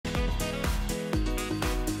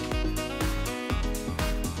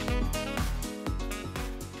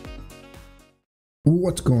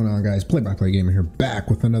What's going on, guys? Play-by-play gamer here, back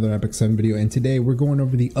with another Epic 7 video, and today we're going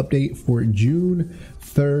over the update for June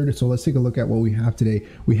 3rd. So let's take a look at what we have today.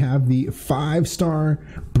 We have the 5-star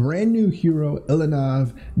brand new hero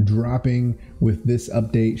Ilynav dropping with this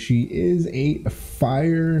update. She is a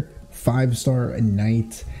fire 5-star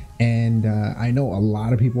knight, and I know a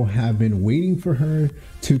lot of people have been waiting for her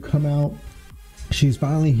to come out. She's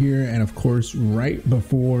finally here, and of course, right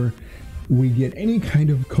before we get any kind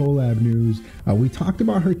of collab news, we talked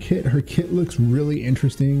about her kit. Her kit looks really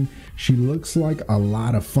interesting. She looks like a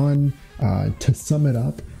lot of fun. To sum it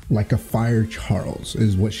up, like a Fire Charles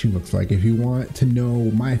is what she looks like. If you want to know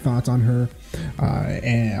my thoughts on her,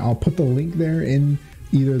 and I'll put the link there in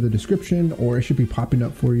either the description or it should be popping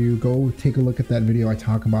up for you. Go take a look at that video. I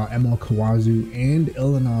talk about Khawazu and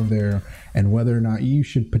Ilynav there, and whether or not you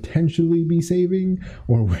should potentially be saving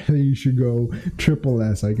or whether you should go triple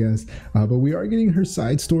S, I guess. But we are getting her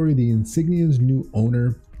side story, the Insignia's new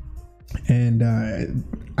owner. And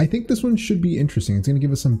I think this one should be interesting. It's going to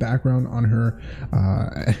give us some background on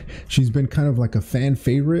her. She's been kind of like a fan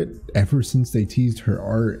favorite ever since they teased her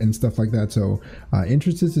art and stuff like that. So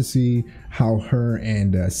interested to see how her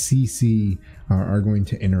and CC are going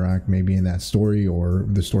to interact, maybe in that story or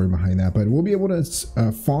the story behind that. But we'll be able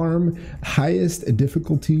to farm highest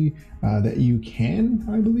difficulty that you can,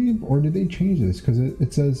 I believe. Or did they change this? Because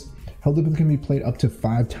it says hell difficulty can be played up to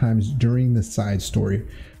 5 times during the side story.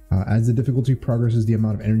 As the difficulty progresses, the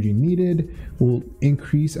amount of energy needed will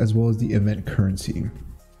increase, as well as the event currency.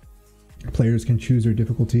 Players can choose their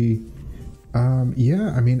difficulty.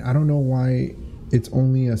 Yeah, I mean, I don't know why it's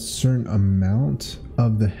only a certain amount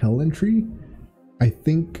of the hell entry. I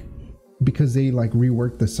think because they like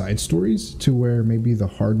reworked the side stories to where maybe the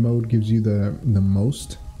hard mode gives you the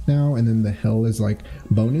most now, and then the hell is like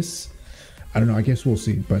bonus. I don't know, I guess we'll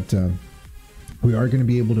see. But we are going to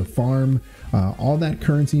be able to farm all that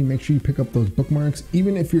currency. Make sure you pick up those bookmarks.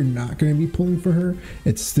 Even if you're not going to be pulling for her,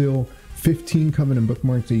 it's still 15 Covenant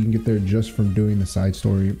bookmarks that you can get there just from doing the side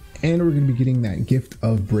story. And we're going to be getting that gift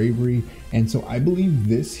of bravery. And so I believe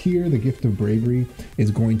this here, the gift of bravery, is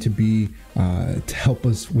going to be to help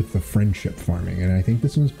us with the friendship farming. And I think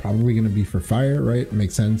this one's probably going to be for fire, right? It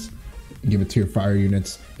makes sense. Give it to your fire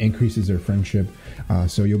units, increases their friendship.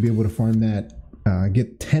 So you'll be able to farm that.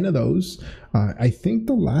 Get 10 of those. I think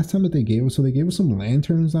the last time that they gave us, so they gave us some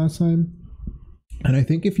lanterns last time, and I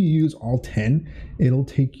think if you use all 10, it'll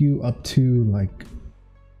take you up to like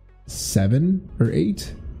 7 or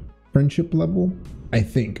 8 friendship level. I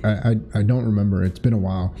think I don't remember. It's been a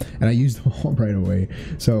while, and I used them all right away.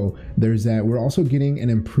 So there's that. We're also getting an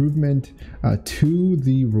improvement to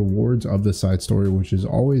the rewards of the side story, which is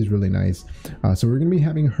always really nice. So we're gonna be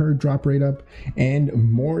having her drop rate up, and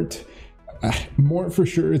Mort. Mort for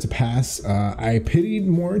sure, it's a pass. I pitied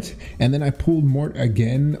Mort, and then I pulled Mort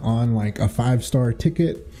again on like a 5-star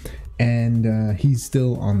ticket, and he's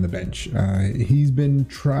still on the bench. He's been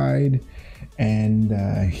tried,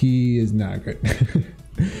 and he is not good.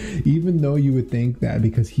 Even though you would think that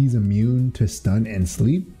because he's immune to stun and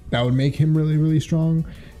sleep, that would make him really, really strong.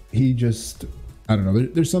 He just, I don't know,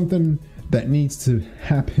 there's something that needs to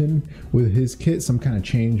happen with his kit, some kind of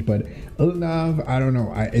change. But Ilynav, I don't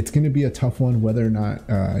know, it's going to be a tough one whether or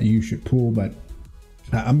not you should pull, but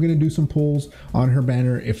I'm going to do some pulls on her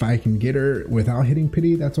banner. If I can get her without hitting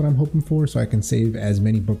pity, that's what I'm hoping for, so I can save as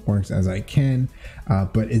many bookmarks as I can.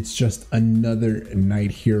 But it's just another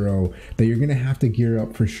knight hero that you're going to have to gear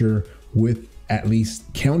up for sure with at least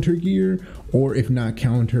counter gear, or if not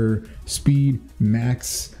counter, speed,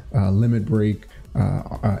 max, limit break,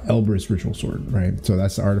 Elbrus ritual sword, right? So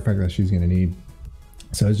that's the artifact that she's going to need.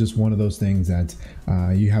 So it's just one of those things that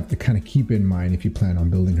you have to kind of keep in mind if you plan on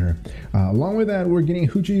building her. Along with that, we're getting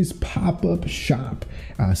Huche's pop-up shop.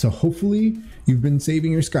 So hopefully you've been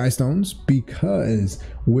saving your sky stones, because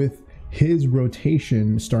with his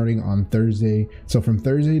rotation starting on Thursday, so from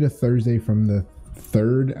Thursday to Thursday, from the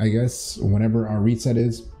 3rd, I guess, whenever our reset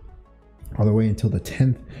is, all the way until the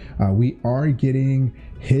 10th, we are getting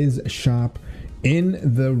his shop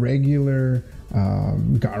in the regular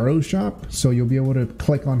Garo shop. So you'll be able to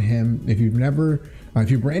click on him. If you've never, if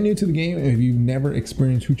you're brand new to the game, and if you've never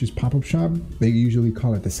experienced Huche's pop-up shop, they usually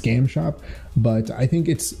call it the scam shop, but I think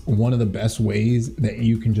it's one of the best ways that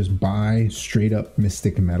you can just buy straight up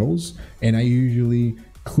mystic metals. And I usually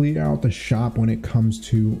clear out the shop when it comes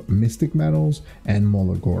to mystic metals and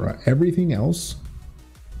Molagora. Everything else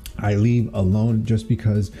I leave alone just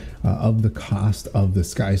because of the cost of the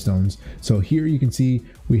sky stones. So here you can see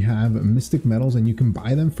we have mystic metals, and you can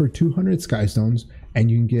buy them for 200 sky stones, and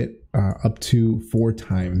you can get up to 4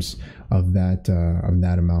 times of that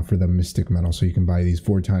amount for the mystic metal. So you can buy these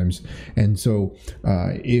 4 times. And so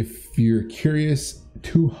if you're curious,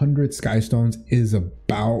 200 skystones is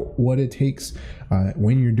about what it takes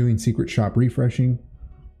when you're doing secret shop refreshing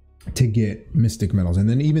to get mystic metals. And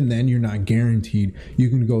then even then, you're not guaranteed. You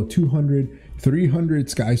can go 200, 300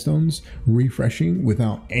 skystones refreshing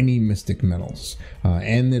without any mystic metals,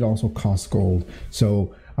 and it also costs gold.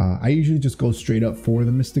 So I usually just go straight up for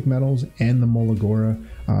the mystic metals and the Molagora.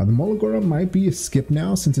 The Molagora might be a skip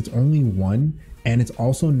now since it's only 1, and it's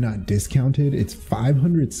also not discounted. It's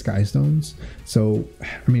 500 skystones. So,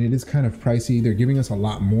 I mean, it is kind of pricey. They're giving us a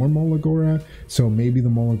lot more Molagora. So maybe the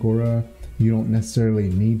Molagora you don't necessarily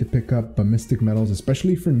need to pick up, but mystic metals,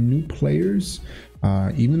 especially for new players,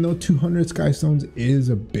 even though 200 skystones is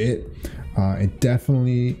a bit, it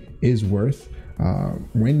definitely is worth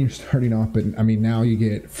when you're starting off. But I mean, now you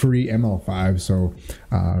get free ML5. So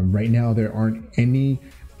right now there aren't any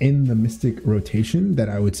in the mystic rotation that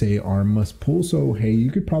I would say are must pull. So hey, you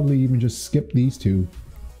could probably even just skip these 2.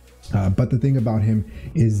 But the thing about him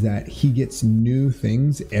is that he gets new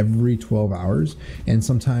things every 12 hours, and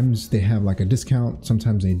sometimes they have like a discount,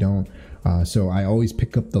 sometimes they don't. So I always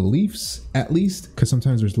pick up the leafs at least, because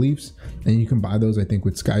sometimes there's leafs and you can buy those, I think,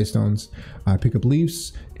 with skystones. Pick up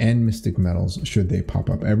leafs and mystic metals should they pop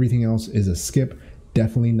up. Everything else is a skip.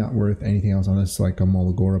 Definitely not worth anything else unless like a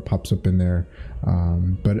Molagora pops up in there.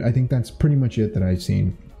 But I think that's pretty much it that I've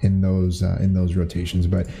seen in those rotations.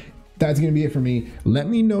 But that's going to be it for me. Let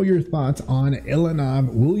me know your thoughts on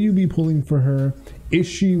Ilynav. Will you be pulling for her? Is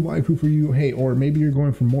she waifu for you? Hey, or maybe you're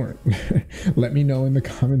going for more. Let me know in the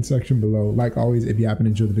comment section below. Like always, if you happen to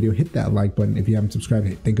enjoy the video, hit that like button. If you haven't subscribed,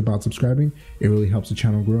 hey, think about subscribing. It really helps the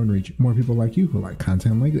channel grow and reach more people like you who like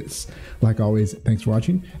content like this. Like always, thanks for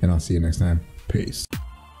watching, and I'll see you next time. Peace.